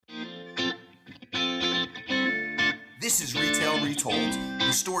This is Retail Retold,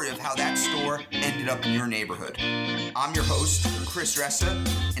 the story of how that store ended up in your neighborhood. I'm your host, Chris Ressa,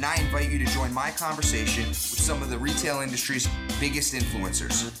 and I invite you to join my conversation with some of the retail industry's biggest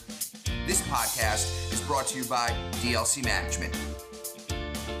influencers. This podcast is brought to you by DLC Management.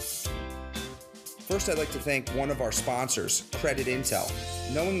 First, I'd like to thank one of our sponsors, Credit Intel.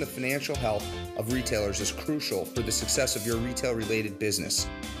 Knowing the financial health of retailers is crucial for the success of your retail-related business.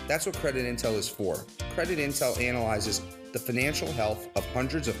 That's what Credit Intel is for. Credit Intel analyzes the financial health of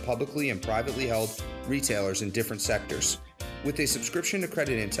hundreds of publicly and privately held retailers in different sectors. With a subscription to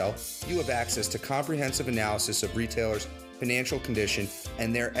Credit Intel, you have access to comprehensive analysis of retailers' financial condition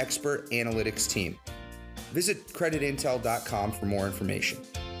and their expert analytics team. Visit creditintel.com for more information.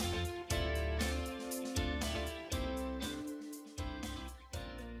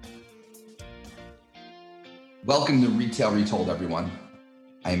 Welcome to Retail Retold, everyone.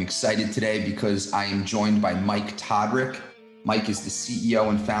 I am excited today because I am joined by Mike Todrick. Mike is the CEO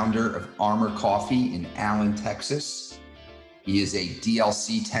and founder of Armour Coffee in Allen, Texas. He is a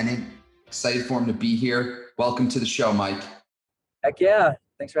DLC tenant. Excited for him to be here. Welcome to the show, Mike. Heck yeah.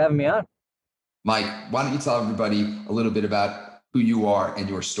 Thanks for having me on. Mike, why don't you tell everybody a little bit about who you are and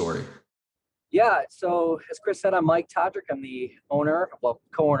your story? Yeah, so as Chris said, I'm Mike Todrick. I'm the owner,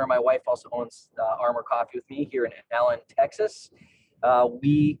 co-owner. My wife also owns Armour Coffee with me here in Allen, Texas.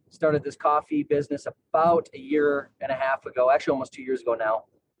 We started this coffee business about a year and a half ago, actually almost 2 years ago now.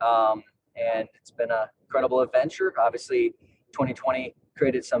 And it's been an incredible adventure. Obviously, 2020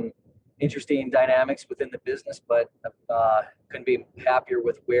 created some interesting dynamics within the business, but couldn't be happier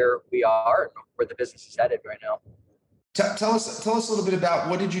with where we are and where the business is headed right now. Tell us a little bit about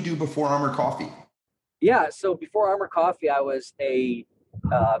what did you do before Armour Coffee? Yeah, so before Armour Coffee, I was a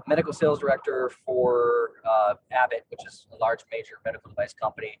medical sales director for Abbott, which is a large major medical device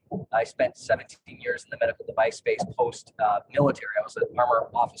company. I spent 17 years in the medical device space post-military. I was an Armour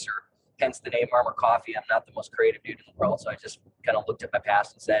officer, hence the name Armour Coffee. I'm not the most creative dude in the world, so I just kind of looked at my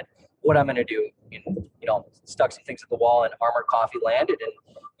past and said, what I'm going to do, and stuck some things at the wall, and Armour Coffee landed.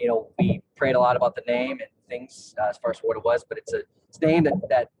 And we prayed a lot about the name and things as far as what it was, but it's a name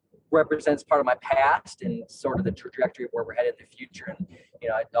that represents part of my past and sort of the trajectory of where we're headed in the future. And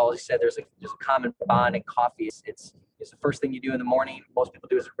I always said there's a common bond in coffee. It's the first thing you do in the morning. Most people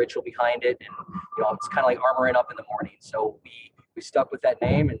do is a ritual behind it, and it's kind of like armoring up in the morning. So we stuck with that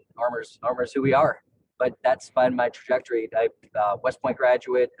name, and Armour's who we are. But that's been my trajectory. I West Point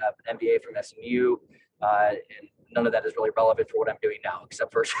graduate, an MBA from SMU, and none of that is really relevant for what I'm doing now,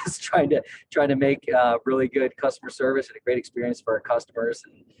 except for just trying to make really good customer service and a great experience for our customers.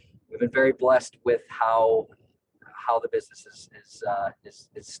 And we've been very blessed with how the business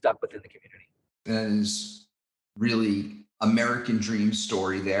is stuck within the community. That is really American dream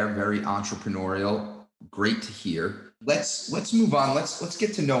story there. Very entrepreneurial. Great to hear. Let's move on. Let's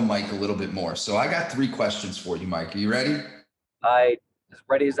get to know Mike a little bit more. So I got 3 questions for you, Mike. Are you ready? As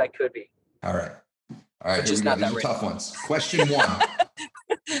ready as I could be. All right. Here we go. These are tough ones. Question 1.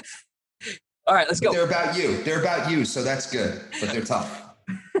 All right, let's go. They're about you, so that's good, but they're tough.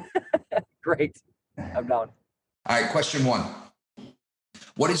 Great. I'm down. All right, question 1.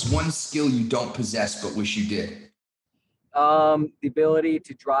 What is one skill you don't possess but wish you did? The ability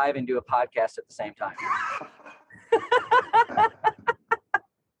to drive and do a podcast at the same time.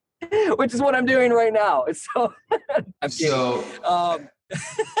 Which is what I'm doing right now.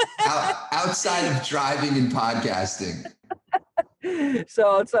 Outside of driving and podcasting.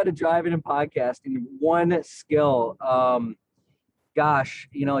 So outside of driving and podcasting, one skill,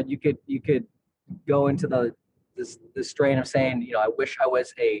 you could go into the strain of saying, I wish I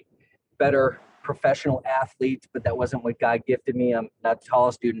was a better professional athlete, but that wasn't what God gifted me. I'm not the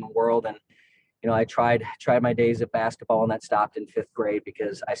tallest dude in the world. And, I tried my days at basketball, and that stopped in 5th grade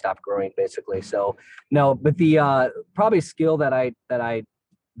because I stopped growing, basically. So no, but the probably skill that I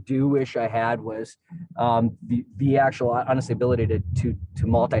do wish I had was the actual, honestly, ability to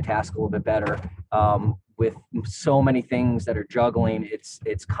multitask a little bit better. With so many things that are juggling,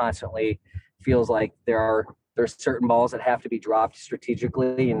 it's constantly feels like there's certain balls that have to be dropped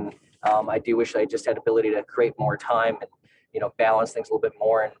strategically, and I do wish I just had ability to create more time and balance things a little bit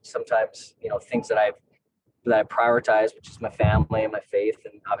more. And sometimes things that I prioritize, which is my family and my faith,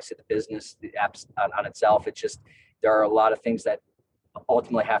 and obviously the business, the apps on itself. It's just there are a lot of things that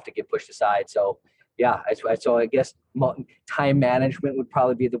ultimately have to get pushed aside. So yeah, so I guess time management would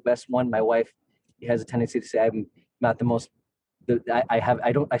probably be the best one. My wife has a tendency to say I'm not the most.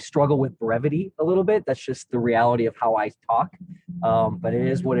 I struggle with brevity a little bit. That's just the reality of how I talk. But it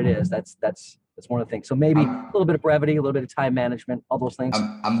is what it is. That's one of the things. So maybe a little bit of brevity, a little bit of time management, all those things.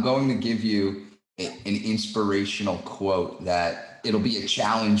 I'm going to give you an inspirational quote that it'll be a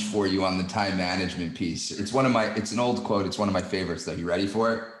challenge for you on the time management piece. It's an old quote. It's one of my favorites though. You ready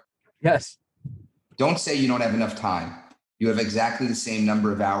for it? Yes. Don't say you don't have enough time. You have exactly the same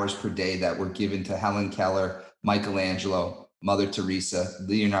number of hours per day that were given to Helen Keller, Michelangelo, Mother Teresa,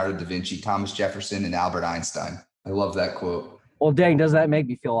 Leonardo da Vinci, Thomas Jefferson, and Albert Einstein. I love that quote. Well, dang, does that make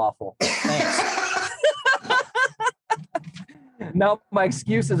me feel awful? Thanks. Now my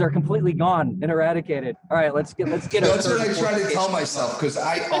excuses are completely gone and eradicated. All right, let's get. That's what I try to tell myself, because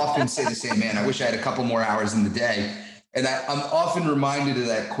I often say the same, man, I wish I had a couple more hours in the day. And I'm often reminded of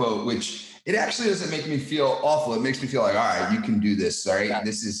that quote, which it actually doesn't make me feel awful. It makes me feel like, all right, you can do this. All right. Yeah.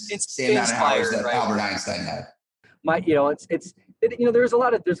 This is the same amount of hours that Albert Einstein had. There's a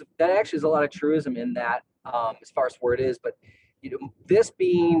lot of, there's a lot of truism in that, as far as where it is, but this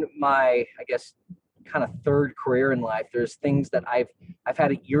being my, I guess, kind of third career in life, there's things that I've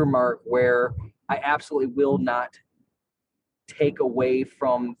had an earmark where I absolutely will not take away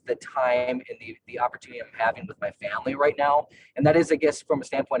from the time and the opportunity I'm having with my family right now. And that is, I guess, from a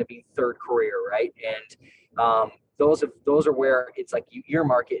standpoint of being third career, right? And those are where it's like you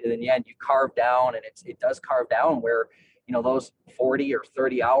earmark it, and in the end you carve down, and it does carve down where, those 40 or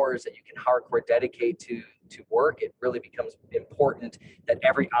 30 hours that you can hardcore dedicate to work, it really becomes important that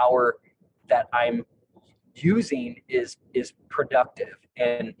every hour that I'm using is productive.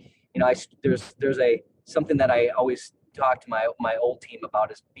 And there's something that I always talk to my old team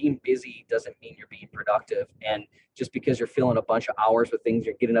about, is being busy doesn't mean you're being productive. And just because you're filling a bunch of hours with things,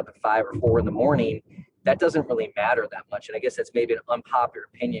 you're getting up at 5 or 4 in the morning, that doesn't really matter that much. And I guess that's maybe an unpopular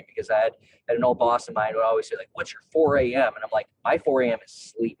opinion, because I had an old boss of mine who would always say, like, what's your 4 a.m.? And I'm like, my 4 a.m. is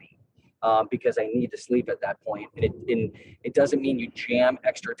sleeping. Because I need to sleep at that point. And it doesn't mean you jam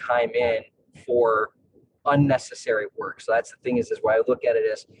extra time in for unnecessary work. So that's the thing is where I look at it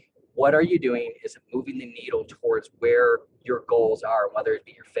as, what are you doing? Is it moving the needle towards where your goals are, whether it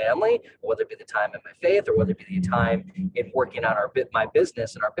be your family, or whether it be the time in my faith, or whether it be the time in working on my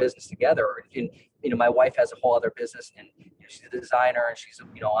business and our business together. And my wife has a whole other business, and she's a designer, and she's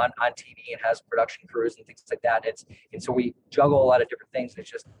on TV and has production crews and things like that. And so we juggle a lot of different things. It's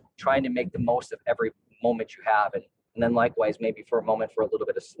just trying to make the most of every moment you have, and then likewise maybe for a moment for a little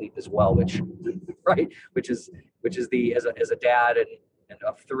bit of sleep as well, which is the as a dad and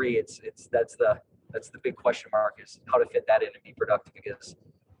of 3, that's the big question mark, is how to fit that in and be productive, because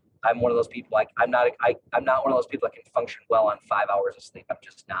I'm one of those people, I'm not one of those people that can function well on 5 hours of sleep. I'm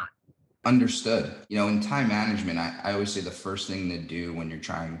just not. Understood. In time management, I always say the first thing to do when you're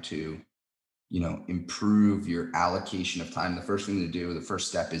trying to, improve your allocation of time, the first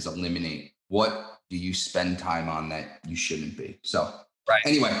step is eliminate what do you spend time on that you shouldn't be. So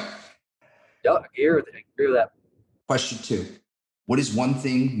Anyway. Yeah, I agree with that. Question 2. What is one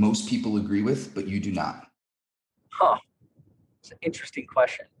thing most people agree with, but you do not? It's an interesting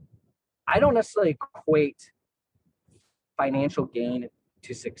question. I don't necessarily equate financial gain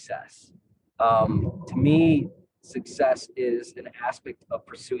to success. To me, success is an aspect of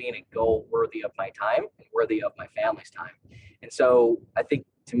pursuing a goal worthy of my time and worthy of my family's time. And so I think,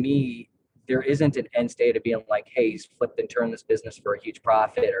 to me, there isn't an end state of being like, hey, he's flipped and turned this business for a huge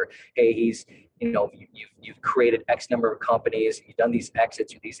profit, or hey, he's, you've created X number of companies, you've done these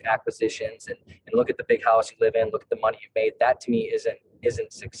exits or these acquisitions, and look at the big house you live in, look at the money you've made. That to me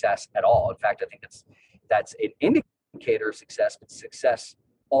isn't success at all. In fact, I think that's an indicator of success, but success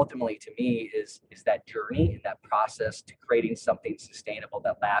ultimately to me is that journey and that process to creating something sustainable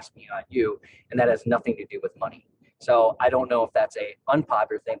that lasts beyond you, and that has nothing to do with money. So I don't know if that's a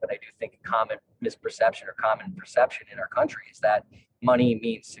unpopular thing, but I do think a common misperception or common perception in our country is that money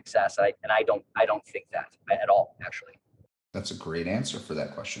means success. I don't think that at all, actually. That's a great answer for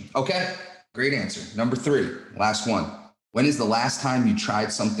that question. Okay, great answer. Number 3, last one. When is the last time you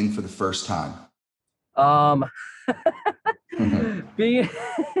tried something for the first time? Being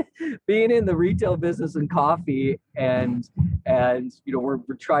in the retail business and coffee, and we're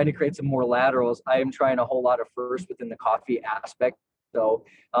trying to create some more laterals. I am trying a whole lot of first within the coffee aspect. So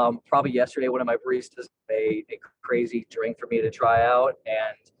probably yesterday, one of my baristas made a crazy drink for me to try out,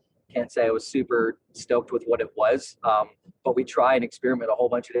 and can't say I was super stoked with what it was. But we try and experiment a whole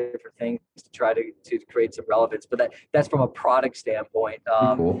bunch of different things to try to create some relevance. But that's from a product standpoint.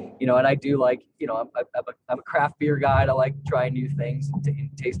 Cool. And I do like, I'm a craft beer guy. I like trying new things and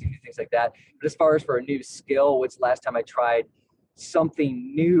tasting new things like that. But as far as for a new skill, what's the last time I tried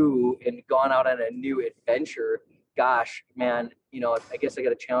something new and gone out on a new adventure? Gosh, man, I guess I got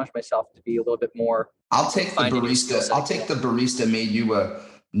to challenge myself to be a little bit more. I'll take the barista made you a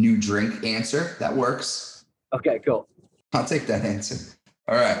new drink answer. That works. Okay, cool. I'll take that answer.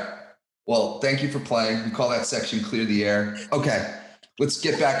 All right. Well, thank you for playing. We call that section clear the air. Okay, let's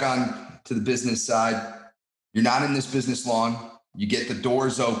get back on to the business side. You're not in this business long. You get the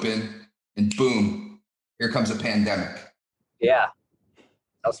doors open and boom, here comes a pandemic. Yeah,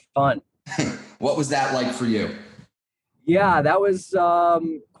 that was fun. What was that like for you? Yeah, that was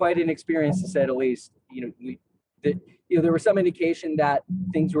quite an experience to say the least. There was some indication that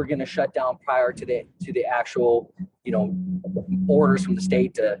things were going to shut down prior to the actual, orders from the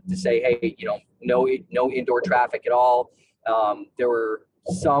state to say, hey, no indoor traffic at all. There were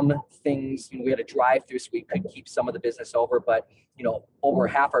some things, we had a drive-through, so we could keep some of the business over, but over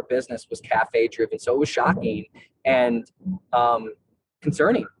half our business was cafe driven, so it was shocking and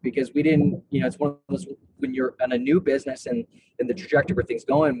concerning because we didn't. It's one of those when you're on a new business and the trajectory where things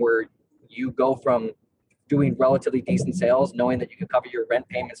going, where you go from doing relatively decent sales, knowing that you can cover your rent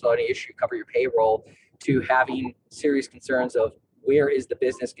payments without any issue, cover your payroll, to having serious concerns of where is the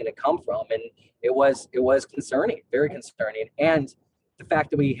business going to come from. And it was concerning, very concerning. And the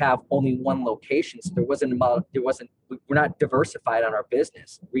fact that we have only one location, so we're not diversified on our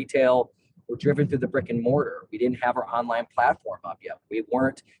business. Retail, we're driven through the brick and mortar. We didn't have our online platform up yet. We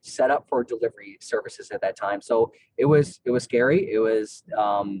weren't set up for delivery services at that time. So it was scary. It was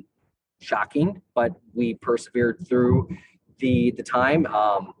shocking, but we persevered through the time.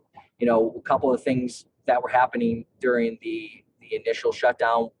 A couple of things that were happening during the initial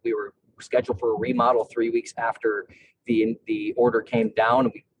shutdown. We were scheduled for a remodel 3 weeks after the order came down,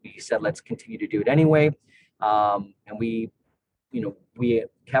 and we said let's continue to do it anyway. And we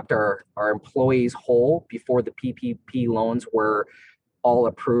kept our employees whole before the PPP loans were all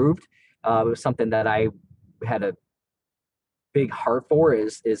approved. It was something that I had a big heart for,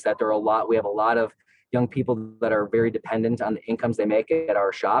 is that we have a lot of young people that are very dependent on the incomes they make at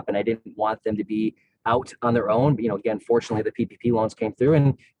our shop, and I didn't want them to be out on their own. Again, fortunately the PPP loans came through,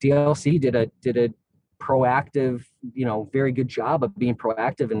 and DLC did a proactive, very good job of being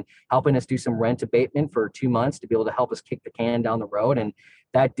proactive and helping us do some rent abatement for 2 months to be able to help us kick the can down the road. And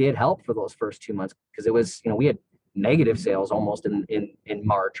that did help for those first 2 months, because it was, we had negative sales almost in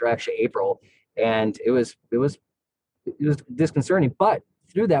March, or actually April. And it was disconcerting, but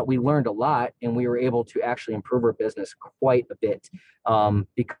through that we learned a lot, and we were able to actually improve our business quite a bit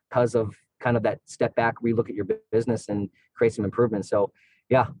because of kind of that step back, relook at your business and create some improvements. So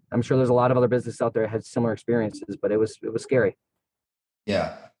yeah, I'm sure there's a lot of other businesses out there that had similar experiences, but it was scary.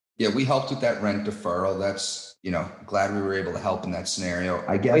 Yeah, we helped with that rent deferral. That's, glad we were able to help in that scenario,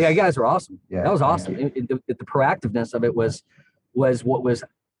 I guess. Yeah, you guys were awesome. Yeah, that was awesome. The proactiveness of it was what was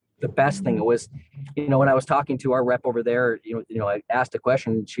the best thing. It was, when I was talking to our rep over there, I asked a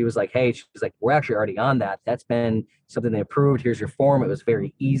question. She was like, hey, we're actually already on that. That's been something they approved. Here's your form. It was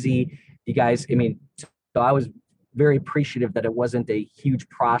very easy. You guys, so I was very appreciative that it wasn't a huge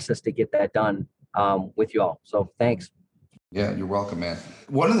process to get that done with you all. So thanks. Yeah, you're welcome, man.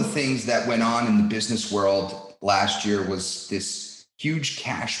 One of the things that went on in the business world last year was this huge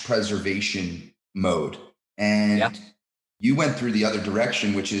cash preservation mode. And you went through the other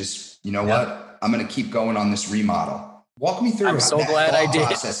direction, which is, what? I'm going to keep going on this remodel. Walk me through. I'm so glad I did.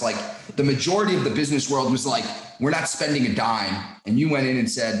 Process. Like, the majority of the business world was like, we're not spending a dime. And you went in and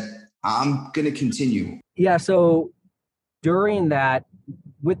said, I'm going to continue. Yeah. So during that,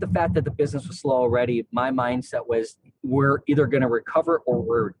 with the fact that the business was slow already, my mindset was we're either going to recover or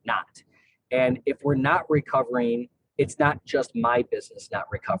we're not. And if we're not recovering, it's not just my business not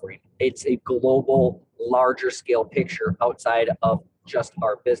recovering. It's a global, larger scale picture outside of just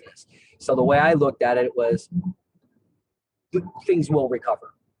our business. So the way I looked at it was things will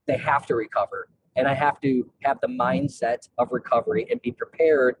recover. They have to recover. And I have to have the mindset of recovery and be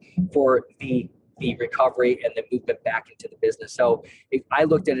prepared for the recovery and the movement back into the business. So I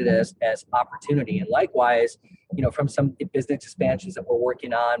looked at it as opportunity. And likewise, from some business expansions that we're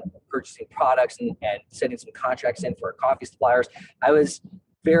working on, purchasing products and setting some contracts in for our coffee suppliers, I was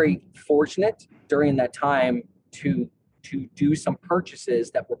very fortunate during that time to do some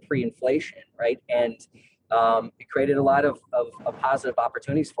purchases that were pre-inflation, right? And it created a lot of positive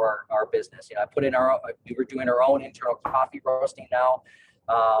opportunities for our business. We were doing our own internal coffee roasting now.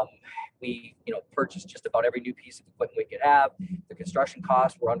 We, purchased just about every new piece of equipment we could have. The construction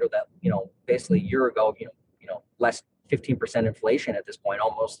costs were under that, basically a year ago, less 15% inflation at this point,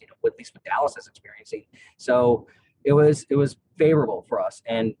 almost, at least what Dallas is experiencing. So it was favorable for us.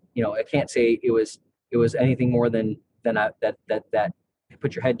 And, I can't say it was anything more than that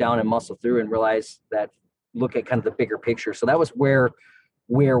put your head down and muscle through and realize that, look at kind of the bigger picture. So that was where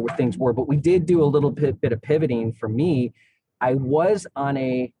things were. But we did do a little bit of pivoting. For me, I was on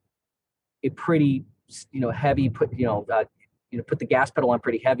a pretty, heavy put the gas pedal on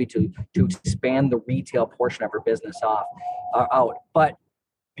pretty heavy to expand the retail portion of our business out. But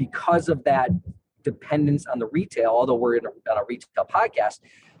because of that dependence on the retail, although we're on a retail podcast,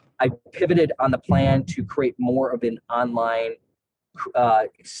 I pivoted on the plan to create more of an online,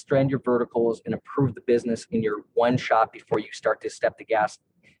 extend your verticals and improve the business in your one shop before you start to step the gas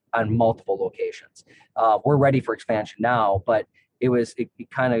on multiple locations. We're ready for expansion now, but it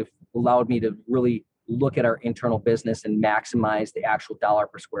kind of allowed me to really look at our internal business and maximize the actual dollar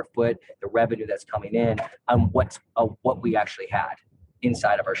per square foot, the revenue that's coming in on what we actually had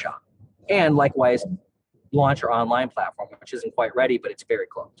inside of our shop. And likewise, launch our online platform, which isn't quite ready, but it's very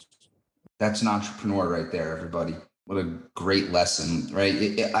close. That's an entrepreneur right there, everybody. What a great lesson, right?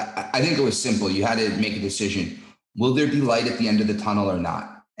 I think it was simple. You had to make a decision. Will there be light at the end of the tunnel or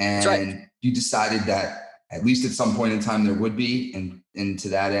not? And right. You decided that at least at some point in time there would be, and to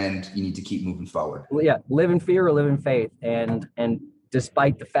that end, you need to keep moving forward. Well, yeah, live in fear or live in faith. And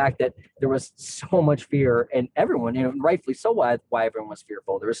despite the fact that there was so much fear, and everyone, rightfully so, why everyone was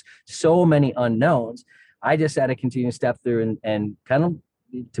fearful. There was so many unknowns. I just had to continue to step through and kind of,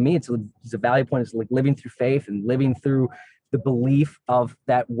 to me, it's a value point. It's like living through faith and living through the belief of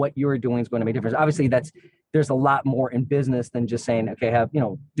that what you're doing is going to make a difference. Obviously, there's a lot more in business than just saying, okay,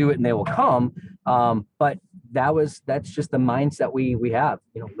 do it and they will come. But that's just the mindset we have,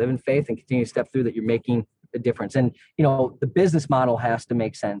 live in faith and continue to step through that you're making a difference. And, the business model has to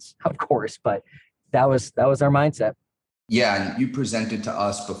make sense, of course, but that was our mindset. Yeah. And you presented to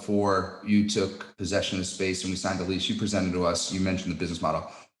us before you took possession of the space and we signed the lease. You presented to us, you mentioned the business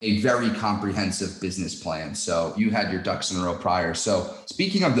model, a very comprehensive business plan. So you had your ducks in a row prior. So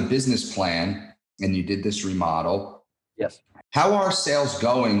speaking of the business plan, and you did this remodel. Yes. How are sales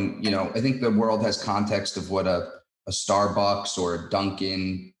going? I think the world has context of what a Starbucks or a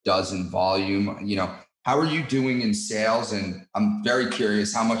Dunkin' does in volume. How are you doing in sales? And I'm very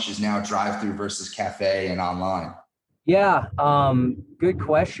curious, how much is now drive-through versus cafe and online? Yeah, good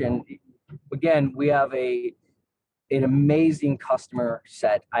question. Again, we have an amazing customer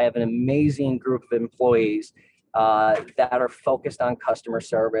set. I have an amazing group of employees that are focused on customer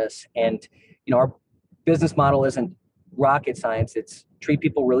service. And, our business model isn't rocket science. It's treat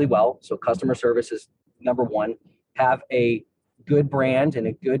people really well. So customer service is number one. Have a good brand and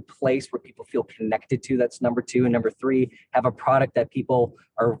a good place where people feel connected to. That's number two. And number three, have a product that people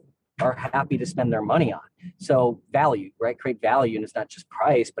are happy to spend their money on. So value, right? Create value. And it's not just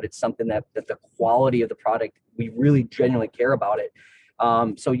price, but it's something that the quality of the product, we really genuinely care about it.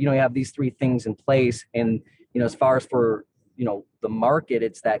 So, you have these three things in place. And, as far as for, the market,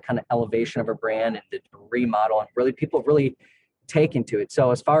 it's that kind of elevation of a brand and the remodel, and really people really taken to it. So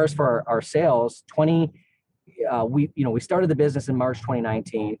as far as for our sales, we started the business in March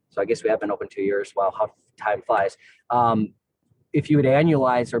 2019. So I guess we have been open 2 years. Wow, how time flies. If you would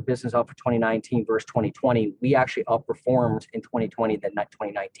annualize our business out for 2019 versus 2020, we actually outperformed in 2020 than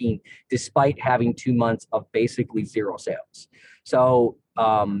 2019, despite having 2 months of basically zero sales. So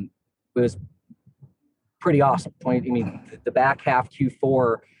it was pretty awesome. The back half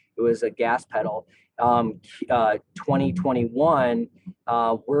Q4, it was a gas pedal. 2021,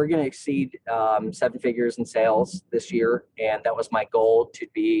 we're going to exceed 7 figures in sales this year. And that was my goal to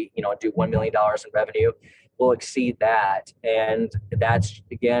be, do $1 million in revenue. We'll exceed that. And that's,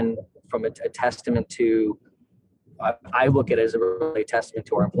 again, from a testament to, I look at it as a really testament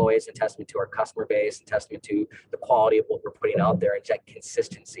to our employees and testament to our customer base and testament to the quality of what we're putting out there and that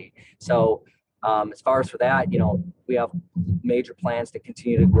consistency. So as far as for that, we have major plans to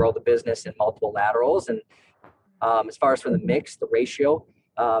continue to grow the business in multiple laterals. And as far as for the mix, the ratio,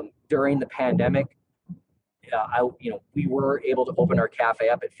 during the pandemic, we were able to open our cafe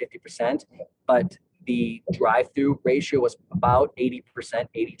up at 50%, but the drive-through ratio was about 80%,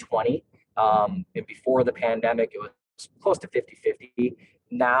 80-20. And before the pandemic, it was close to 50-50.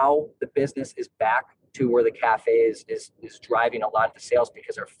 Now the business is back to where the cafe is driving a lot of the sales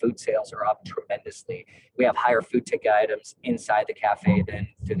because our food sales are up tremendously. We have higher food ticket items inside the cafe than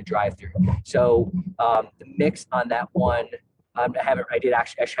through the drive-through. So the mix on that one, I haven't ran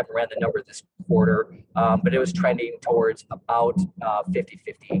the number this quarter, but it was trending towards about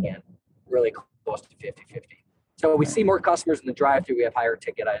 50-50 again, really close to 50-50. So we see more customers in the drive-through. We have higher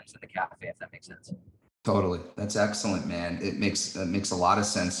ticket items in the cafe, if that makes sense. Totally. That's excellent, man. It makes a lot of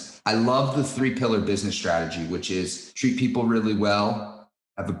sense. I love the 3-pillar business strategy, which is treat people really well,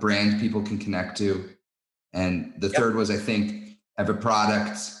 have a brand people can connect to. And the third was, I think, have a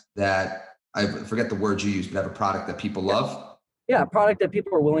product that, I forget the word you used, but have a product that people love. Yeah, a product that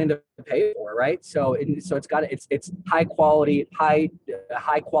people are willing to pay for, right? So it's high quality, high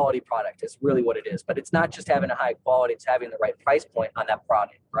quality product is really what it is. But it's not just having a high quality; it's having the right price point on that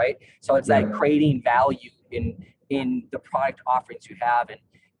product, right? So it's like creating value in the product offerings you have, and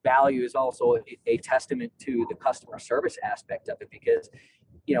value is also a testament to the customer service aspect of it, because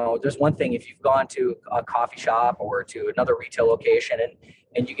there's one thing if you've gone to a coffee shop or to another retail location,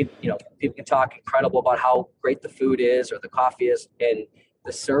 and you can, people can talk incredible about how great the food is or the coffee is, and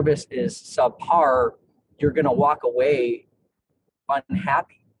the service is subpar, you're going to walk away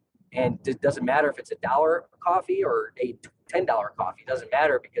unhappy. And it doesn't matter if it's $1 coffee or a $10 coffee, it doesn't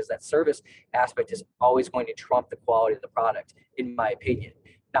matter, because that service aspect is always going to trump the quality of the product, in my opinion.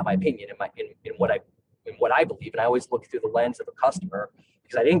 Not my opinion, in what I believe. And I always look through the lens of a customer,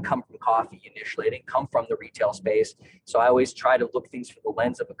 because I didn't come from coffee initially. I didn't come from the retail space. So I always try to look things through the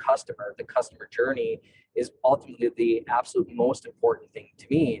lens of a customer. The customer journey is ultimately the absolute most important thing to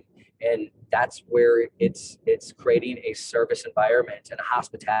me. And that's where it's creating a service environment and a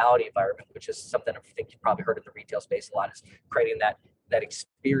hospitality environment, which is something I think you've probably heard in the retail space a lot, is creating that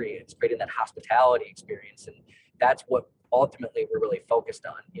experience, creating that hospitality experience. And that's what ultimately we're really focused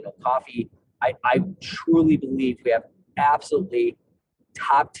on. Coffee, I truly believe we have absolutely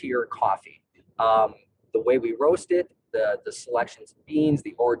top tier coffee. The way we roast it, the selections of beans,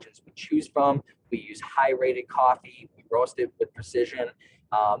 the origins we choose from, we use high rated coffee, we roast it with precision,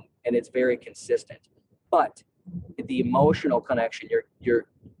 and it's very consistent. But the emotional connection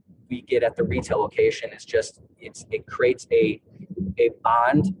we get at the retail location is just, it creates a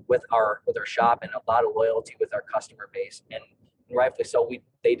bond with our shop, and a lot of loyalty with our customer base, and rightfully so.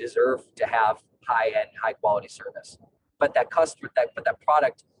 They deserve to have high-end, high-quality service. But that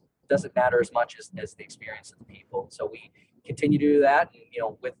product doesn't matter as much as the experience of the people. So we continue to do that.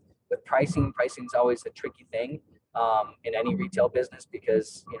 And, with pricing is always a tricky thing in any retail business,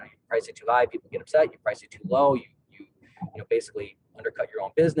 because you price it too high, people get upset. You price it too low, you basically undercut your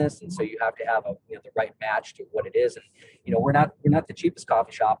own business. And so you have to have the right match to what it is. And we're not the cheapest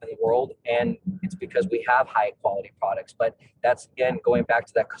coffee shop in the world, and it's because we have high quality products. But that's, again, going back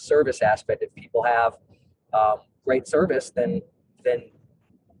to that service aspect. If people have great service, then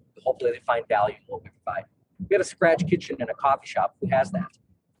hopefully they find value in what we provide. We have a scratch kitchen in a coffee shop. Who has that?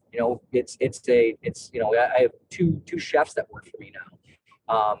 I have two chefs that work for me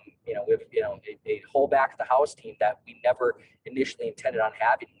now. We have a whole back of the house team that we never initially intended on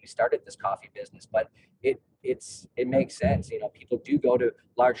having when we started this coffee business, but it makes sense. People do go to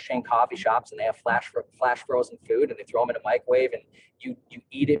large chain coffee shops and they have flash frozen food, and they throw them in a microwave, and you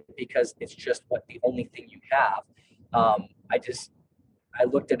eat it because it's just the only thing you have. I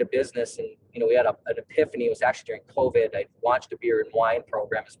looked at a business, and we had an epiphany. It was actually during COVID. I launched a beer and wine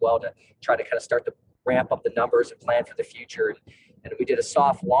program as well to try to kind of start to ramp up the numbers and plan for the future. And we did a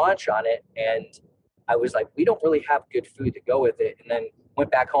soft launch on it, and I was like, we don't really have good food to go with it. And then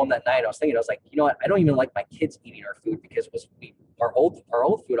went back home that night. I was like, you know what? I don't even like my kids eating our food, because our old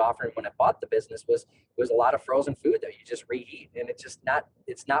food offering when I bought the business was a lot of frozen food that you just reheat, and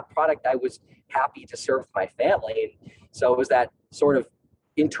it's not product I was happy to serve my family. And so it was that sort of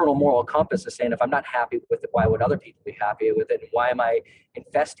internal moral compass of saying, if I'm not happy with it, why would other people be happy with it? And why am I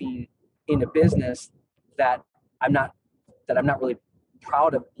investing in a business that I'm not really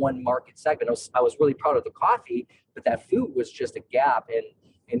proud of one market segment? I was really proud of the coffee, but that food was just a gap.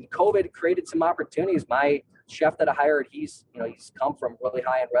 And COVID created some opportunities. My chef that I hired, he's come from really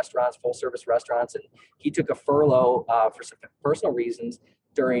high-end restaurants, full service restaurants, and he took a furlough for some personal reasons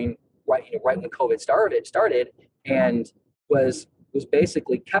during right when COVID started, and was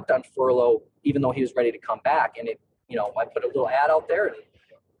basically kept on furlough even though he was ready to come back. And I put a little ad out there, and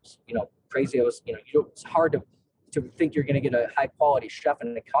crazy. It's hard to think you're going to get a high quality chef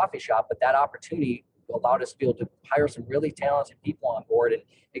in a coffee shop, but that opportunity allowed us to be able to hire some really talented people on board and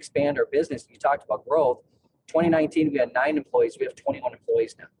expand our business. You talked about growth. 2019, we had 9 employees. We have 21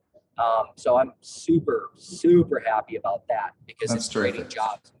 employees now. So I'm super, super happy about that, because it's creating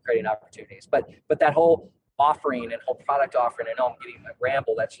jobs and creating opportunities. But that whole offering and whole product offering, I know I'm getting a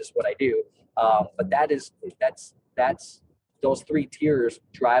ramble. That's just what I do. But that's those 3 tiers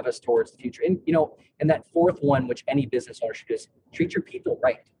drive us towards the future. And that fourth one, which any business owner should do, is treat your people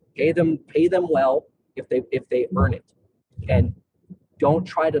right. Pay them well if they earn it. And don't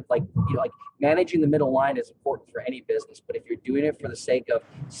try to managing the middle line is important for any business, but if you're doing it for the sake of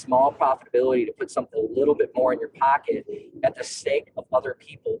small profitability, to put something a little bit more in your pocket at the sake of other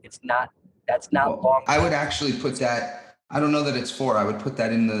people, that's not long. I would actually put that, I don't know that it's 4. I would put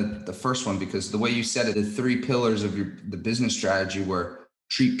that in the first one, because the way you said it, the 3 pillars of the business strategy were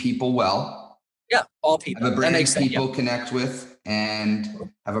treat people well. Yeah, all people. Have a brand people connect with, and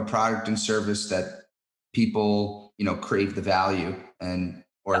have a product and service that people, crave the value, and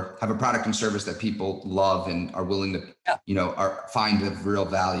or have a product and service that people love and are willing to, are find the real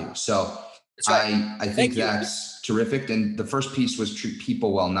value. So That's right. I think that's terrific. And the first piece was treat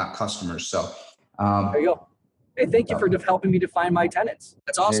people well, not customers. So There you go. Hey, thank you for helping me define my tenants.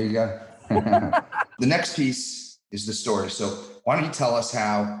 That's awesome. There you go. The next piece is the story. So why don't you tell us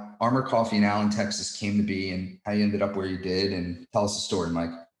how Armor Coffee in Allen, Texas came to be and how you ended up where you did, and tell us the story, Mike.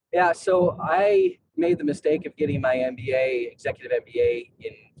 Yeah, so I made the mistake of getting my MBA, executive MBA,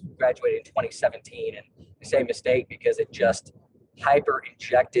 graduated in 2017. And I say mistake because it just hyper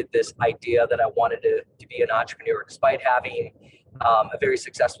injected this idea that I wanted to be an entrepreneur, despite having a very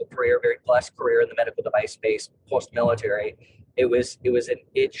successful career, very blessed career in the medical device space, post-military. It was an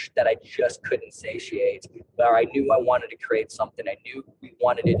itch that I just couldn't satiate, where I knew I wanted to create something. I knew we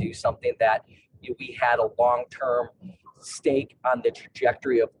wanted to do something that we had a long-term stake on the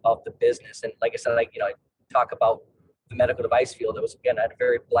trajectory of the business. And like I said, I talk about the medical device field. It was, again, I had a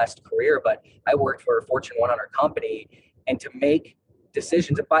very blessed career, but I worked for a Fortune 100 company, and to make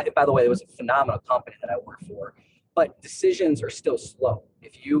decisions, and by the way, it was a phenomenal company that I worked for, but decisions are still slow.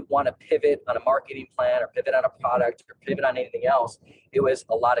 If you want to pivot on a marketing plan or pivot on a product or pivot on anything else, it was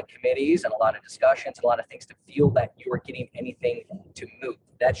a lot of committees and a lot of discussions and a lot of things to feel that you were getting anything to move.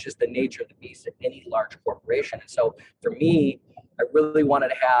 That's just the nature of the beast of any large corporation. And so for me, I really wanted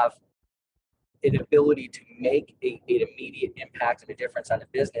to have an ability to make an immediate impact and a difference on the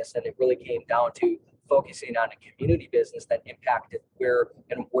business. And it really came down to focusing on a community business that impacted where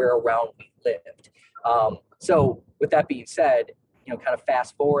around we lived. So with that being said, kind of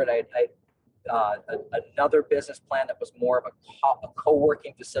fast forward, I another business plan that was more of a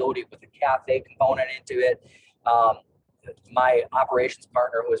co-working facility with a cafe component into it. My operations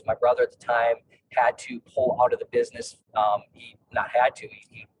partner, who was my brother at the time, had to pull out of the business. He's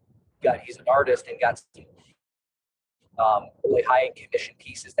an artist and got some really high-end commission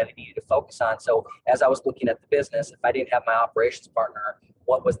pieces that he needed to focus on. So as I was looking at the business, if I didn't have my operations partner,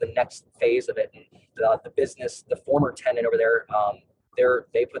 what was the next phase of it? And the business, the former tenant over there,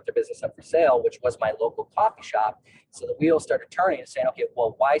 they put their business up for sale, which was my local coffee shop. So the wheels started turning and saying, okay,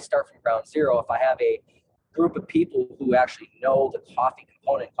 well, why start from ground zero if I have a group of people who actually know the coffee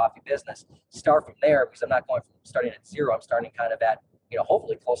component, coffee business? Start from there, because I'm not going from starting at zero. I'm starting kind of at,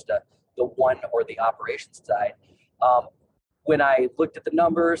 hopefully close to the one or the operations side. When I looked at the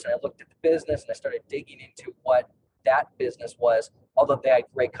numbers and I looked at the business and I started digging into what that business was, although they had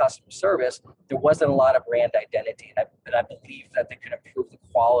great customer service, there wasn't a lot of brand identity. And I believe that they could improve the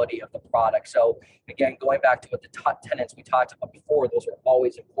quality of the product. So again, going back to what the top tenants we talked about before, those are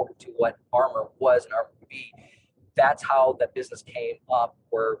always important to what Armor was and Armor would be. That's how the business came up,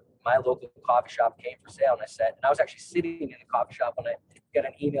 where my local coffee shop came for sale. And I was actually sitting in the coffee shop when I got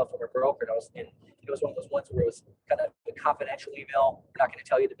an email from a broker, and it was one of those ones where it was kind of a confidential email. I'm not going to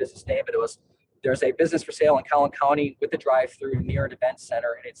tell you the business name, but there's a business for sale in Collin County with a drive-through near an event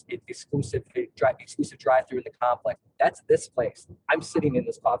center, and it's exclusive drive-through in the complex. That's this place. I'm sitting in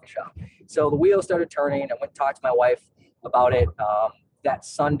this coffee shop. So the wheels started turning. I went and talked to my wife about it. That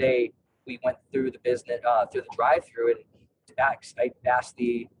Sunday, we went through the business, through the drive-through, and I asked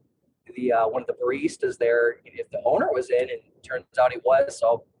the one of the baristas there if the owner was in, and it turns out he was.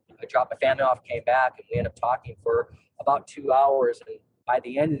 So I dropped my family off, came back, and we ended up talking for about 2 hours. And by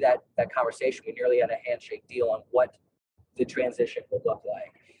the end of that conversation, we nearly had a handshake deal on what the transition would look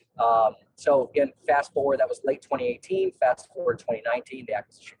like. So again, fast forward, that was late 2018. Fast forward 2019, the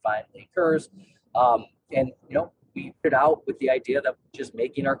acquisition finally occurs, and we figured out with the idea of just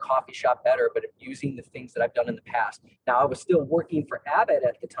making our coffee shop better, but using the things that I've done in the past. Now, I was still working for Abbott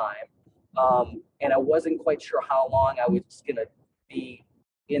at the time, and I wasn't quite sure how long I was going to be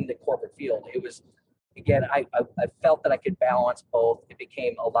in the corporate field. It was, again, I felt that I could balance both. It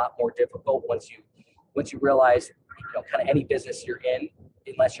became a lot more difficult once you realize, kind of any business you're in,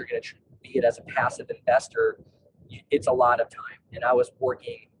 unless you're going to be it as a passive investor, it's a lot of time. And I was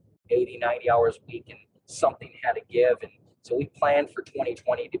working 80, 90 hours a week, and something had to give. And so we planned for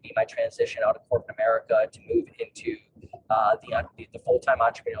 2020 to be my transition out of corporate America to move into the full-time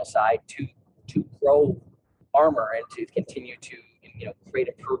entrepreneurial side to grow Armor and to continue to create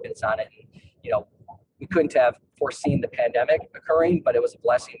improvements on it. And we couldn't have foreseen the pandemic occurring, but it was a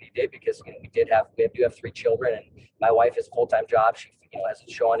blessing we did, because we do have 3 children, and my wife has a full-time job. She has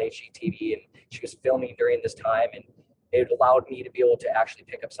a show on HGTV, and she was filming during this time, and it allowed me to be able to actually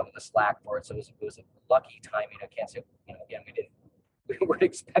pick up some of the slack for it. So it was a lucky timing. I can't say, again, we weren't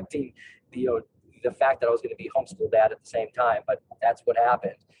expecting the fact that I was going to be homeschool dad at the same time, but that's what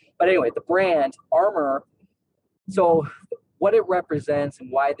happened. But anyway, the brand Armor. So what it represents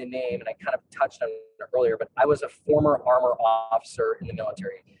and why the name, and I kind of touched on it earlier, but I was a former armor officer in the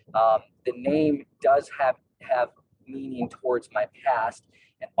military. The name does have meaning towards my past,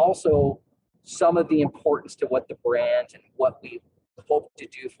 and also some of the importance to what the brand and what we hope to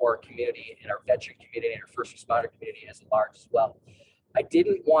do for our community and our veteran community and our first responder community as large as well. I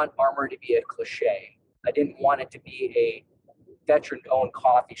didn't want Armor to be a cliche. I didn't want it to be a veteran-owned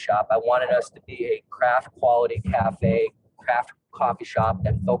coffee shop. I wanted us to be a craft quality cafe, craft coffee shop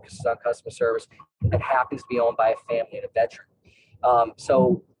that focuses on customer service that happens to be owned by a family and a veteran.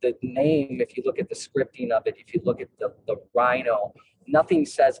 So the name, if you look at the scripting of it, if you look at the rhino, nothing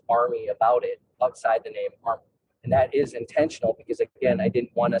says Army about it outside the name Armor. And that is intentional because, again, I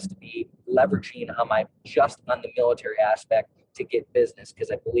didn't want us to be leveraging on just on the military aspect to get business,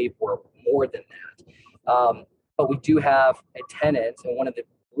 because I believe we're more than that. But we do have a tenant, and one of the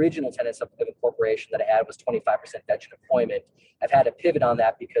original tenants of the corporation that I had was 25% veteran employment. I've had to pivot on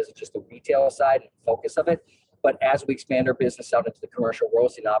that because of just the retail side and focus of it. But as we expand our business out into the commercial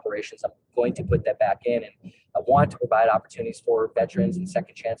roasting operations, I'm going to put that back in. And I want to provide opportunities for veterans and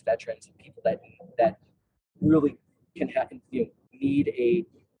second chance veterans and people that really can have, need a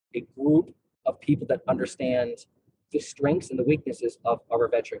group of people that understand the strengths and the weaknesses of our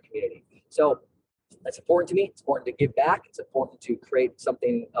veteran community. So that's important to me. It's important to give back. It's important to create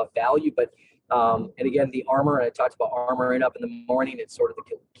something of value. But and again, the Armor, and I talked about armoring up in the morning. It's sort of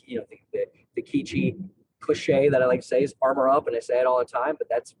the kitschy cliche that I like to say is armor up, and I say it all the time. But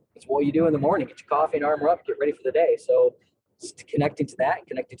it's what you do in the morning. Get your coffee and armor up. Get ready for the day. So connecting to that,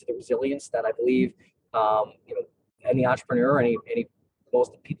 connecting to the resilience that I believe any entrepreneur, any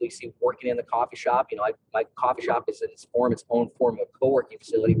most of the people you see working in the coffee shop, my coffee shop is in its own form of co-working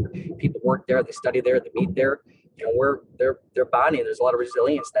facility where people work there, they study there, they meet there. They're bonding. There's a lot of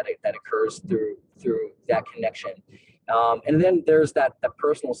resilience that occurs through that connection. And then there's that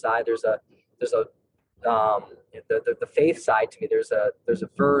personal side. There's the faith side to me. There's a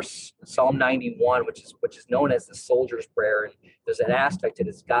verse, Psalm 91, which is known as the soldier's prayer, and there's an aspect to it.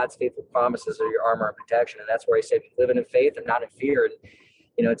 It's God's faithful promises are your armor and protection, and that's where he said, "Living in faith and not in fear."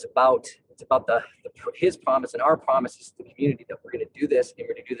 And it's about his promise and our promises to the community that we're going to do this, and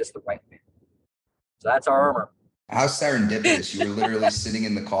we're going to do this the right way. So that's our armor. How serendipitous! You were literally sitting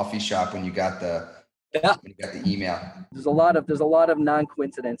in the coffee shop when you got the email. There's a lot of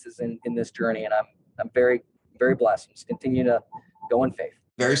non-coincidences in this journey, and I'm very, very blessed. Just continue to go in faith.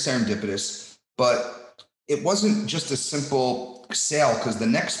 Very serendipitous, but it wasn't just a simple sale, because the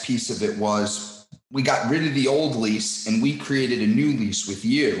next piece of it was we got rid of the old lease and we created a new lease with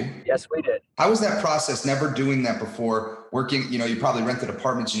you. Yes, we did. How was that process? Never doing that before. Working, you probably rented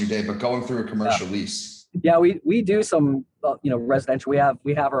apartments in your day, but going through a commercial lease. Yeah, we do some residential. We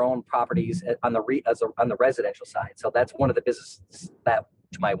have our own properties on the residential side. So that's one of the businesses that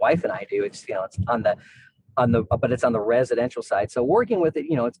my wife and I do. It's it's but it's on the residential side. So working with it,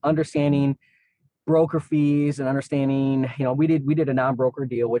 it's understanding broker fees and understanding, we did a non-broker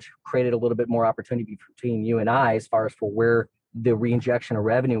deal, which created a little bit more opportunity between you and I as far as for where the reinjection of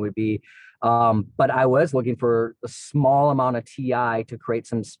revenue would be. But I was looking for a small amount of TI to create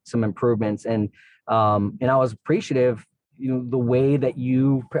some improvements, and I was appreciative, the way that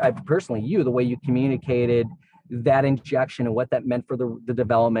the way you communicated that injection and what that meant for the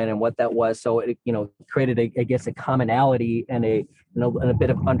development and what that was. So it, created a commonality and a bit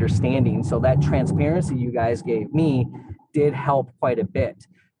of understanding. So that transparency you guys gave me did help quite a bit.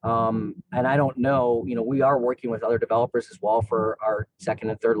 And I don't know, we are working with other developers as well for our second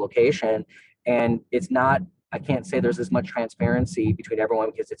and third location. And I can't say there's as much transparency between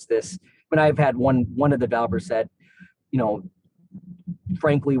everyone, because it's this, when I've had one of the developers said,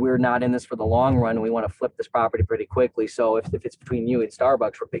 frankly, we're not in this for the long run, and we want to flip this property pretty quickly. So if it's between you and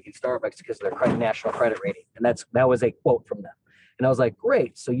Starbucks, we're picking Starbucks because of their national credit rating. And that was a quote from them. And I was like,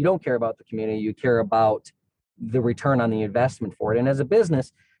 great. So you don't care about the community, you care about the return on the investment for it. And as a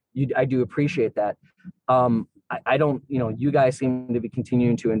business, I do appreciate that. I don't, you guys seem to be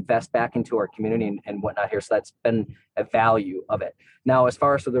continuing to invest back into our community and whatnot here. So that's been a value of it. Now, as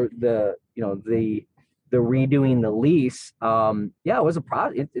far as the redoing the lease, it was a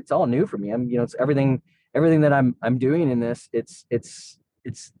process. It's all new for me. It's everything that I'm doing in this. It's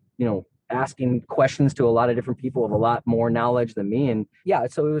asking questions to a lot of different people with a lot more knowledge than me. And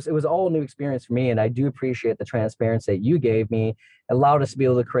so it was all a new experience for me. And I do appreciate the transparency that you gave me. It allowed us to be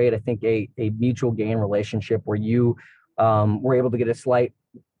able to create, I think, a mutual gain relationship where you were able to get a slight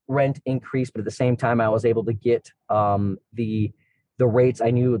rent increase, but at the same time, I was able to get the the rates I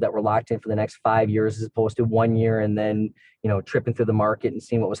knew that were locked in for the next 5 years as opposed to 1 year and then, tripping through the market and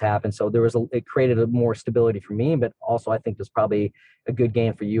seeing what was happening. So it created a more stability for me, but also I think it was probably a good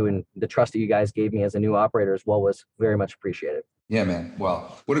gain for you, and the trust that you guys gave me as a new operator as well was very much appreciated. Yeah, man.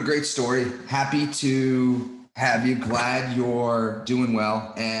 Well, what a great story. Happy to have you. Glad you're doing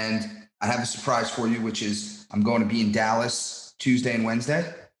well. And I have a surprise for you, which is I'm going to be in Dallas Tuesday and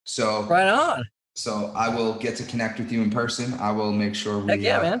Wednesday. So right on. So I will get to connect with you in person. I will make sure we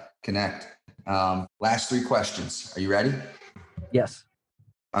connect. Last 3 questions. Are you ready? Yes.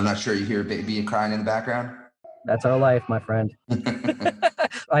 I'm not sure you hear a baby crying in the background. That's our life, my friend.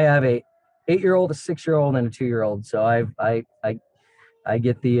 I have a 8-year-old, a 6-year-old, and a 2-year-old. So I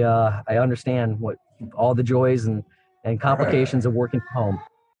get I understand what all the joys and complications of working from home.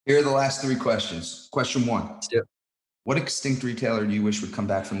 Here are the last 3 questions. Question 1. What extinct retailer do you wish would come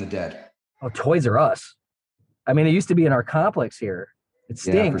back from the dead? Oh, Toys R Us. I mean, it used to be in our complex here. It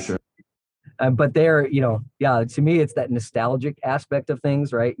stinks. Yeah, for sure. But they're, to me, it's that nostalgic aspect of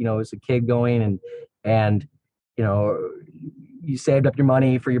things, right? As a kid going and you saved up your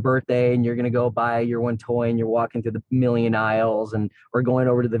money for your birthday and you're going to go buy your one toy and you're walking through the million aisles or going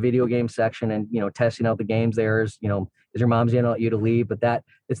over to the video game section and, testing out the games there is your mom's yelling at you to leave. But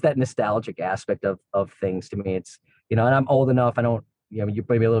it's that nostalgic aspect of things to me. It's, and I'm old enough. I don't, you're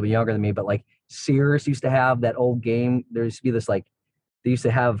maybe a little bit younger than me, but like Sears used to have that old game. There used to be this, like, they used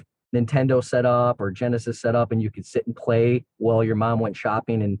to have Nintendo set up or Genesis set up and you could sit and play while your mom went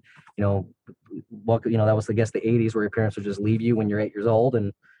shopping. And, that was, I guess, the 80s where your parents would just leave you when you're 8 years old,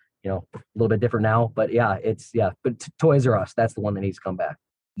 and, a little bit different now, but but Toys R Us, that's the one that needs to come back.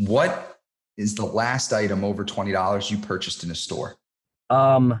 What is the last item over $20 you purchased in a store?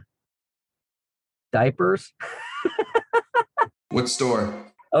 Diapers. What store?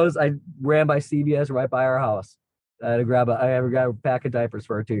 I ran by CVS right by our house. I had to grab a pack of diapers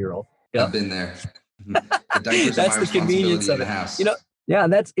for a 2-year-old. Yep. I've been there. The diapers that's are my the convenience of in the it. House. Yeah,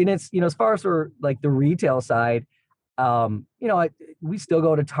 and it's as far as for like the retail side, we still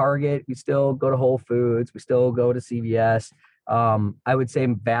go to Target, we still go to Whole Foods, we still go to CVS. I would say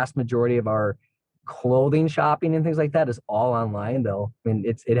vast majority of our clothing shopping and things like that is all online, though. I mean,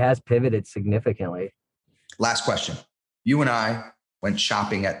 it has pivoted significantly. Last question. You and I went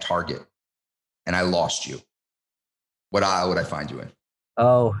shopping at Target and I lost you. What aisle would I find you in?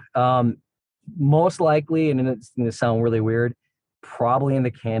 Oh, most likely, and it's going to sound really weird, probably in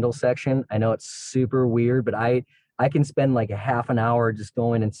the candle section. I know it's super weird, but I can spend like a half an hour just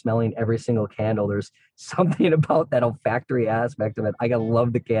going and smelling every single candle. There's something about that olfactory aspect of it. I gotta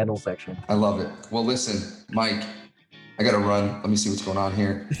love the candle section. I love it. Well, listen, Mike, I gotta run. Let me see what's going on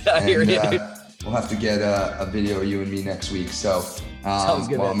here. We'll have to get a video of you and me next week. So Sounds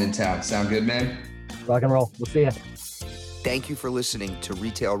good, while I'm in town. Sound good, man? Rock and roll. We'll see you. Thank you for listening to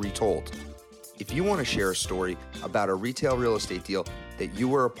Retail Retold. If you want to share a story about a retail real estate deal that you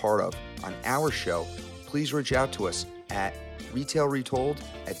were a part of on our show, please reach out to us at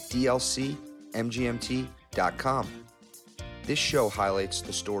retailretold@dlcmgmt.com. This show highlights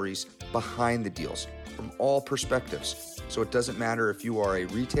the stories behind the deals from all perspectives, so it doesn't matter if you are a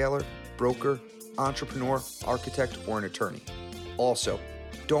retailer, broker, entrepreneur, architect, or an attorney. Also,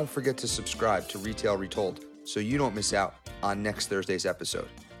 don't forget to subscribe to Retail Retold so you don't miss out on next Thursday's episode.